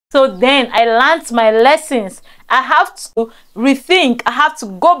So then I learned my lessons. I have to rethink. I have to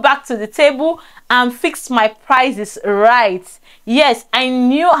go back to the table and fix my prices right. Yes, I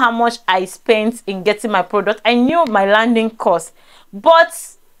knew how much I spent in getting my product. I knew my landing cost. But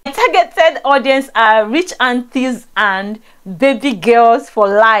my targeted audience are rich aunties and baby girls for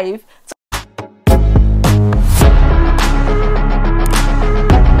life.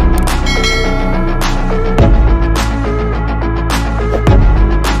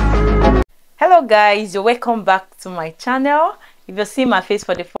 Hello guys, you're welcome back to my channel. If you see my face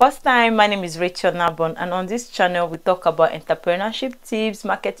for the first time, my name is Rachel Nabon, and on this channel we talk about entrepreneurship tips,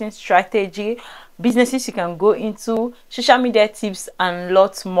 marketing strategy, businesses you can go into, social media tips, and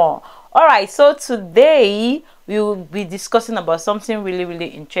lots more. All right, so today we will be discussing about something really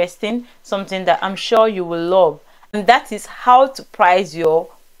interesting, something that I'm sure you will love, and that is how to price your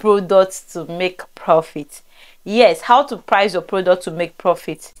products to make profit. Yes, how to price your product to make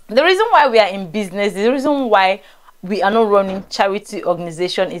profit. The reason why we are in business, the reason why we are not running charity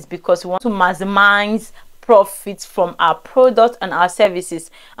organization is because we want to maximize profits from our product and our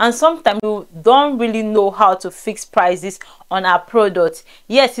services, and sometimes we don't really know how to fix prices on our product.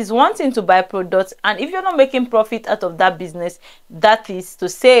 Yes, it's one thing to buy products, and if you're not making profit out of that business, that is to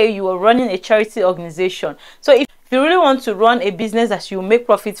say you are running a charity organization. So if you really want to run a business that you make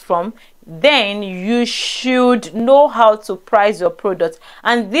profit from, then you should know how to price your product,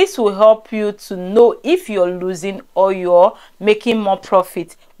 and this will help you to know if you're losing or you're making more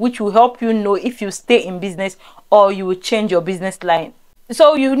profit, which will help you know if you stay in business or you will change your business line.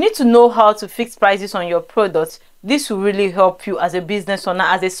 So you need to know how to fix prices on your products. This will really help you as a business owner,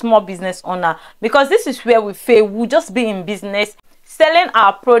 as a small business owner, because this is where we fail. We'll just be in business selling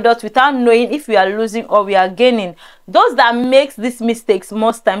our product without knowing if we are losing or we are gaining. Those that makes these mistakes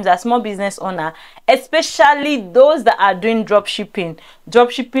most times are small business owner, especially those that are doing drop shipping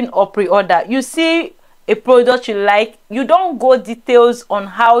or pre-order. You see a product you like, you don't go details on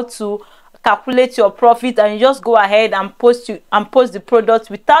how to calculate your profit, and you just go ahead and post the product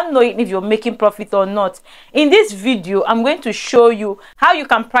without knowing if you're making profit or not. In this video, I'm going to show you how you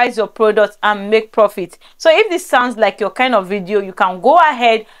can price your product and make profit. So if this sounds like your kind of video, you can go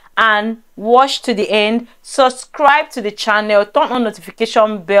ahead and watch to the end, subscribe to the channel, turn on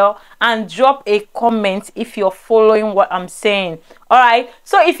notification bell, and drop a comment if you're following what I'm saying. All right,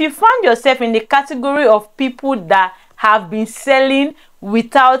 so if you find yourself in the category of people that have been selling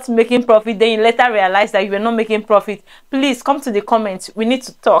without making profit, then you later realize that you were not making profit, please come to the comments. We need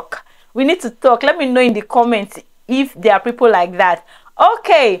to talk. Let me know in the comments if there are people like that.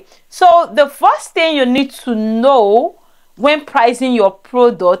 Okay, so the first thing you need to know when pricing your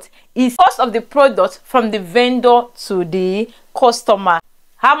product is cost of the product from the vendor to the customer.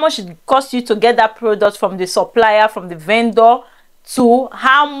 How much it costs you to get that product from the supplier, from the vendor, to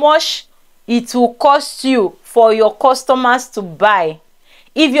how much it will cost you for your customers to buy.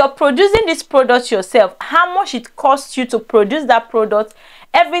 If you're producing this product yourself, how much it costs you to produce that product,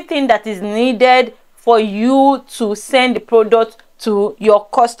 everything that is needed for you to send the product to your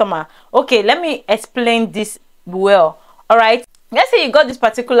customer. Okay, let me explain this well. All right, let's say you got this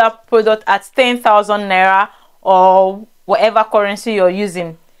particular product at 10,000 naira or whatever currency you're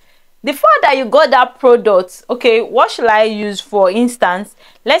using. The fact that you got that product, okay, what should I use? For instance,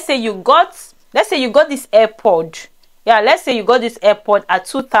 let's say you got this AirPod. Yeah, let's say you got this AirPod at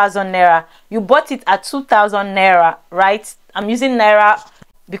 2,000 naira. You bought it at 2,000 naira, right? I'm using naira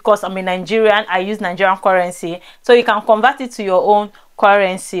because I'm a Nigerian. I use Nigerian currency, so you can convert it to your own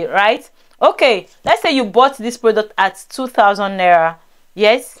currency, right? Okay, let's say you bought this product at 2,000 naira.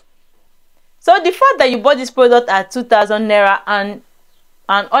 Yes. So the fact that you bought this product at 2,000 naira and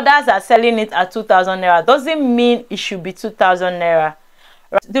others are selling it at 2,000 naira doesn't mean it should be 2,000 naira.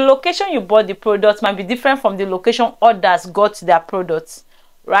 Right? The location you bought the product might be different from the location others got their products,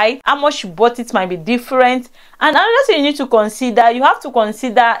 right? How much you bought it might be different. And another thing you need to consider, you have to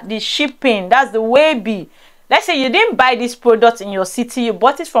consider the shipping. That's the way B. Let's say you didn't buy this product in your city, you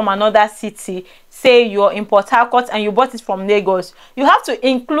bought it from another city. Say you're in Port Harcourt and you bought it from Lagos. You have to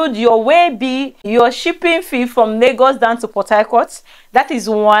include your way B, your shipping fee from Lagos down to Port Harcourt. That is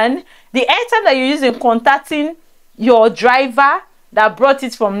one. The airtime that you use in contacting your driver that brought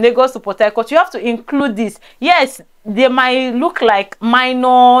it from Lagos to Port Harcourt, you have to include this. Yes, they might look like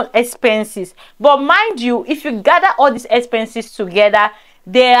minor expenses, but mind you, if you gather all these expenses together,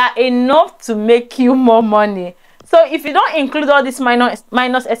 they are enough to make you more money. So if you don't include all these minor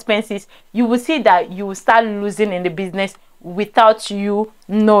expenses, you will see that you will start losing in the business without you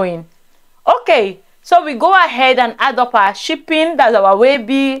knowing. Okay, so we go ahead and add up our shipping, that's our way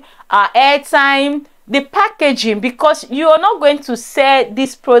B, our airtime, the packaging, because you are not going to sell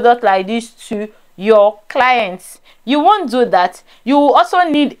this product like this to your clients. You won't do that. You will also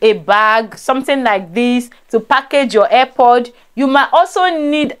need a bag, something like this, to package your AirPod. You might also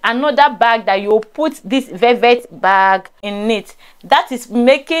need another bag that you will put this velvet bag in it. That is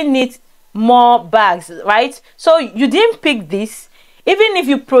making it more bags, right? So you didn't pick this. Even if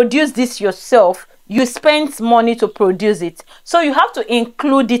you produce this yourself, you spend money to produce it, so you have to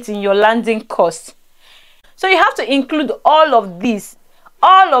include it in your landing cost. So you have to include all of this.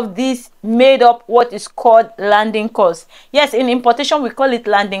 All of this made up what is called landing cost. Yes, in importation we call it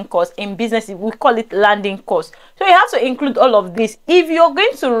landing cost. In business we call it landing cost. So you have to include all of this. If you're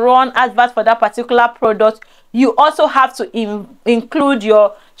going to run advert for that particular product, you also have to include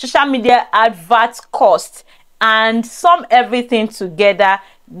your social media advert cost and sum everything together.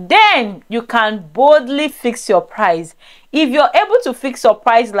 Then you can boldly fix your price. If you're able to fix your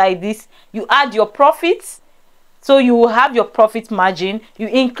price like this, you add your profits. So you will have your profit margin, you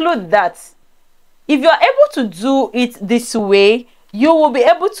include that. If you're able to do it this way, you will be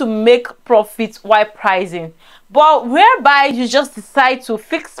able to make profit while pricing. But whereby you just decide to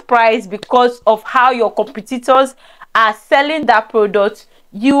fix price because of how your competitors are selling that product,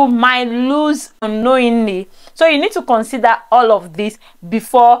 you might lose unknowingly. So you need to consider all of this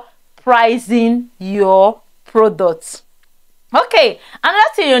before pricing your products. Okay, another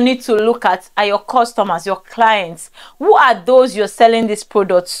thing you need to look at are your customers, your clients. Who are those you're selling this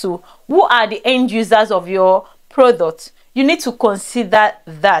product to? Who are the end users of your product? You need to consider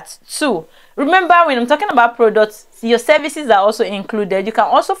that too. Remember, when I'm talking about products, your services are also included. You can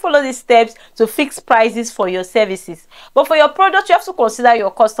also follow these steps to fix prices for your services. But for your product, you have to consider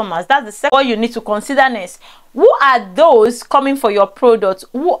your customers. That's the second one you need to consider next. Who are those coming for your product?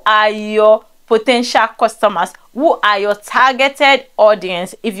 Who are your potential customers? Who are your targeted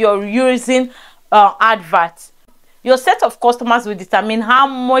audience if you're using adverts? Your set of customers will determine how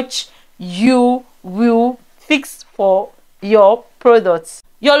much you will fix for your products.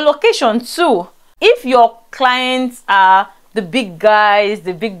 Your location too. If your clients are the big guys,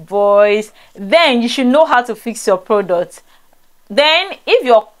 the big boys, then you should know how to fix your product. Then if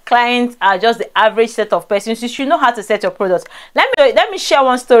your clients are just the average set of persons, you should know how to set your products. Let me share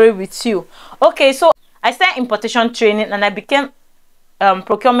one story with you. Okay, so I started importation training and I became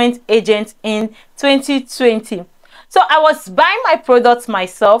procurement agent in 2020. So I was buying my products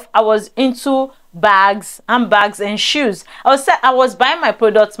myself. I was into bags, handbags and shoes. I was buying my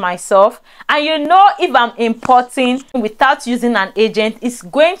products myself, and you know, if I'm importing without using an agent, it's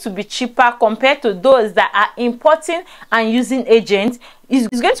going to be cheaper compared to those that are importing and using agents.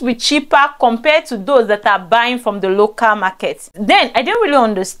 It's going to be cheaper compared to those that are buying from the local markets. Then I didn't really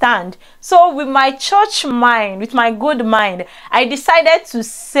understand. So with my church mind, with my good mind, I decided to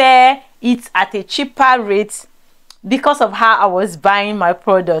sell it at a cheaper rate because of how I was buying my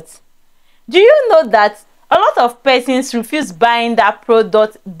products. Do you know that a lot of persons refused buying that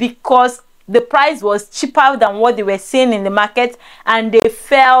product because the price was cheaper than what they were seeing in the market, and they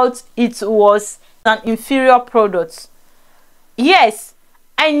felt it was an inferior product? Yes,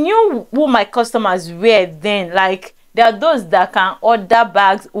 I knew who my customers were then. Like, there are those that can order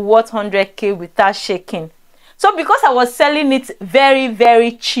bags worth 100k without shaking. So because I was selling it very,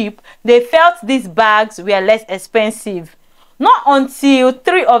 very cheap, they felt these bags were less expensive. Not until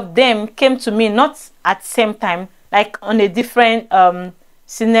 3 of them came to me, not at the same time, like on a different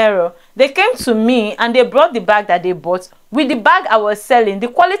scenario. They came to me and they brought the bag that they bought. With the bag I was selling, the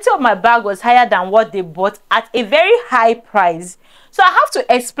quality of my bag was higher than what they bought at a very high price. So I have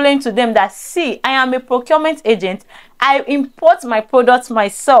to explain to them that, see, I am a procurement agent. I import my products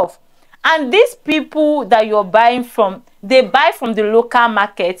myself. And these people that you're buying from, they buy from the local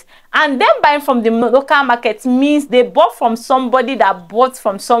market, and them buying from the local market means they bought from somebody that bought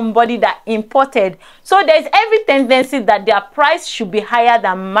from somebody that imported. So there's every tendency that their price should be higher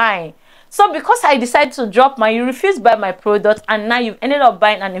than mine. So because I decided to drop mine, you refuse to buy my product, and now you've ended up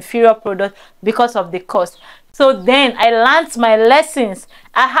buying an inferior product because of the cost. So then I learned my lessons.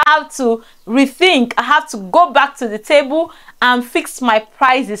 I have to rethink. I have to go back to the table and fix my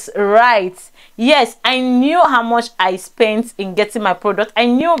prices right. Yes, I knew how much I spent in getting my product. I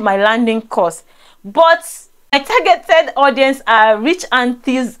knew my landing cost. But my targeted audience are rich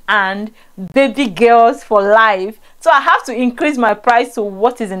aunties and baby girls for life. So I have to increase my price to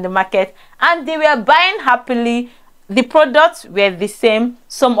what is in the market. And they were buying happily. The products were the same.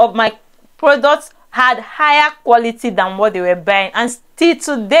 Some of my products had higher quality than what they were buying, and still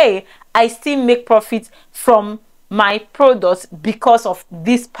today I still make profit from my products because of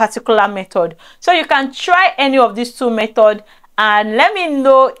this particular method. So you can try any of these 2 methods and let me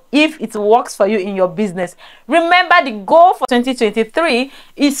know if it works for you in your business. Remember, the goal for 2023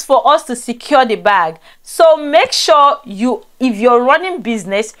 is for us to secure the bag. So make sure if you're running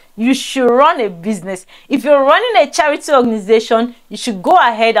business, you should run a business. If you're running a charity organization, you should go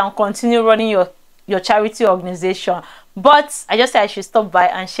ahead and continue running your charity organization. But I just said I should stop by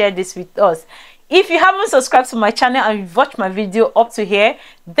and share this with us. If you haven't subscribed to my channel and you've watched my video up to here,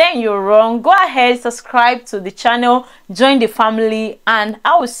 then you're wrong. Go ahead, subscribe to the channel, join the family, and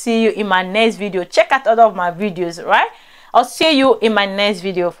I will see you in my next video. Check out all of my videos, right? I'll see you in my next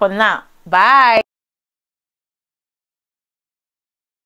video. For now, bye.